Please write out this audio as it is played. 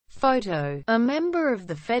Photo. A member of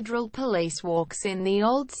the federal police walks in the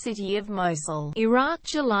old city of Mosul, Iraq,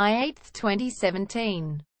 July 8,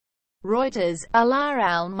 2017. Reuters. Alaa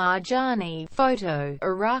al-Marjani. Photo.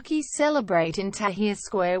 Iraqis celebrate in Tahrir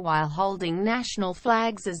Square while holding national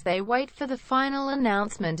flags as they wait for the final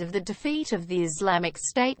announcement of the defeat of the Islamic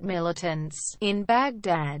State militants in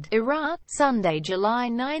Baghdad, Iraq, Sunday, July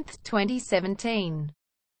 9, 2017.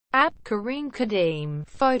 Karim Kadim.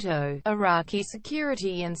 Photo. Iraqi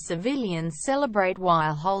security and civilians celebrate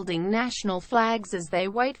while holding national flags as they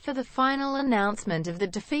wait for the final announcement of the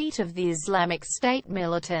defeat of the Islamic State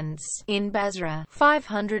militants in Basra,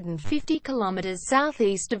 550 kilometers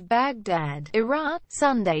southeast of Baghdad, Iraq,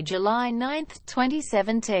 Sunday, July 9,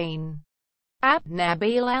 2017.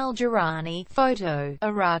 Nabil al-Jarani. Photo.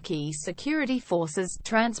 Iraqi security forces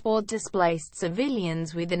transport displaced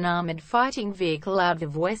civilians with an armored fighting vehicle out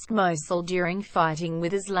of West Mosul during fighting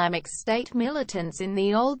with Islamic State militants in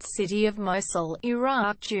the old city of Mosul,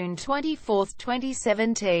 Iraq, June 24,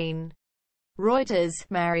 2017. Reuters.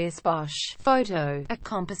 Marius Bosch. Photo. A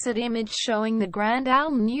composite image showing the Grand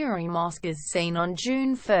al-Nuri mosque is seen on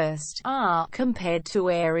June 1, compared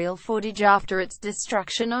to aerial footage after its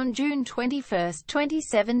destruction on June 21,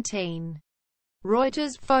 2017.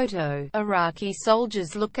 Reuters. Photo. Iraqi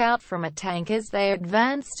soldiers look out from a tank as they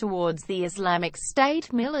advance towards the Islamic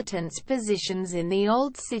State militants' positions in the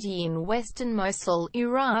old city in western Mosul,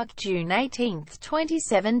 Iraq, June 18,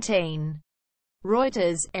 2017.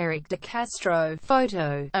 Reuters. Eric de Castro.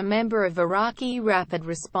 Photo. A member of Iraqi Rapid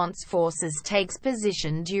Response Forces takes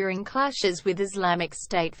position during clashes with Islamic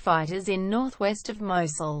State fighters in northwest of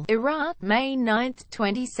Mosul, Iraq, May 9,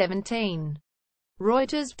 2017.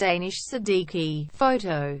 Reuters. Danish Siddiqui.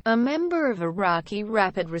 Photo. A member of Iraqi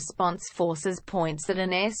Rapid Response Forces points at an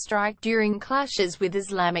airstrike during clashes with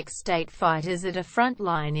Islamic State fighters at a front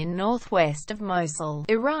line in northwest of Mosul,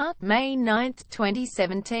 Iraq, May 9,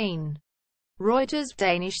 2017. Reuters.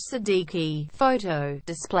 Danish Siddiqui. Photo.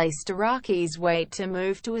 Displaced Iraqis wait to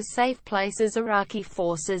move to a safe place as Iraqi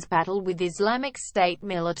forces battle with Islamic State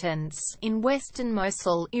militants in western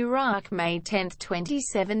Mosul, Iraq, May 10,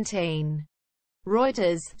 2017.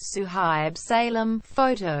 Reuters. Suhaib Salem.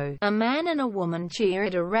 Photo. A man and a woman cheer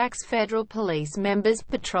at Iraq's federal police members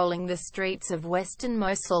patrolling the streets of western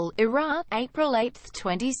Mosul, Iraq, April 8,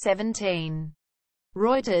 2017.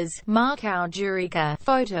 Reuters. Mark al-Jurika.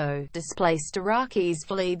 Photo. Displaced Iraqis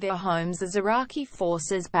flee their homes as Iraqi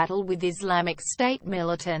forces battle with Islamic State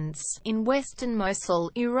militants in western Mosul,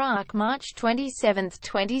 Iraq, March 27,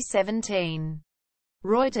 2017.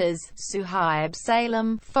 Reuters. Suhaib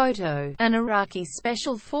Salem. Photo. An Iraqi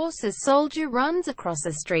Special Forces soldier runs across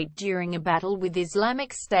a street during a battle with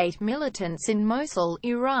Islamic State militants in Mosul,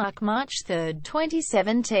 Iraq, March 3,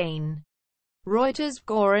 2017. Reuters.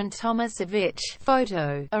 Goran Tomasevic.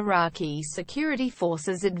 Photo. Iraqi security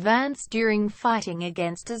forces advance during fighting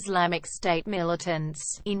against Islamic State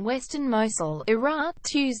militants in western Mosul, Iraq,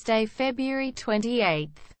 Tuesday, February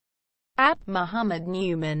 28. Muhammad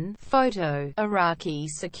Newman. Photo. Iraqi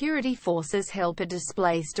security forces help a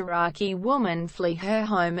displaced Iraqi woman flee her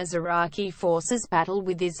home as Iraqi forces battle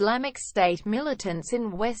with Islamic State militants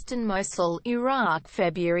in western Mosul, Iraq,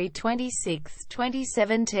 February 26,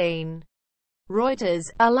 2017. Reuters.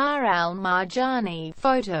 Alaa al-Marjani.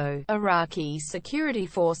 Photo. Iraqi security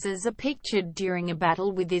forces are pictured during a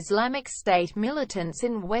battle with Islamic State militants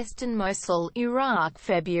in western Mosul, Iraq,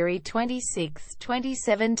 February 26,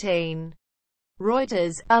 2017.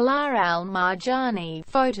 Reuters. Alaa al-Marjani.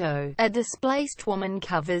 Photo. A displaced woman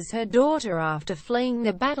covers her daughter after fleeing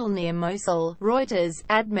the battle near Mosul. Reuters.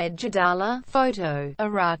 Ahmed Jadala. Photo.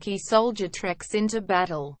 Iraqi soldier treks into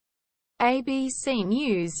battle. ABC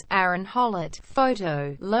News. Aaron Hollett.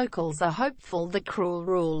 Photo. Locals are hopeful the cruel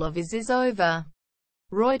rule of IS is over.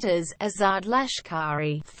 Reuters. Azad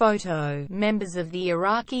Lashkari. Photo. Members of the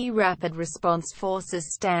Iraqi Rapid Response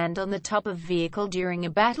Forces stand on the top of vehicle during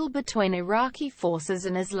a battle between Iraqi forces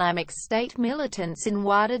and Islamic State militants in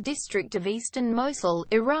Wada district of eastern Mosul,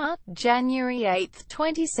 Iraq, January 8,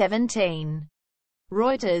 2017.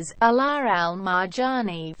 Reuters. Alaa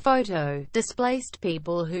al-Marjani. Photo. Displaced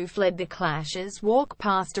people who fled the clashes walk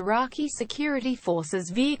past Iraqi security forces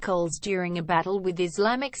vehicles during a battle with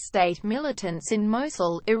Islamic State militants in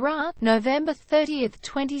Mosul, Iraq, November 30,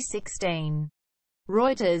 2016.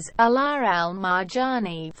 Reuters. Alaa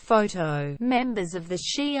al-Marjani. Photo. Members of the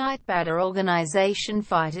Shiite Badr organization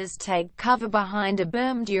fighters take cover behind a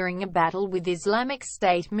berm during a battle with Islamic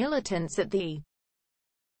State militants at the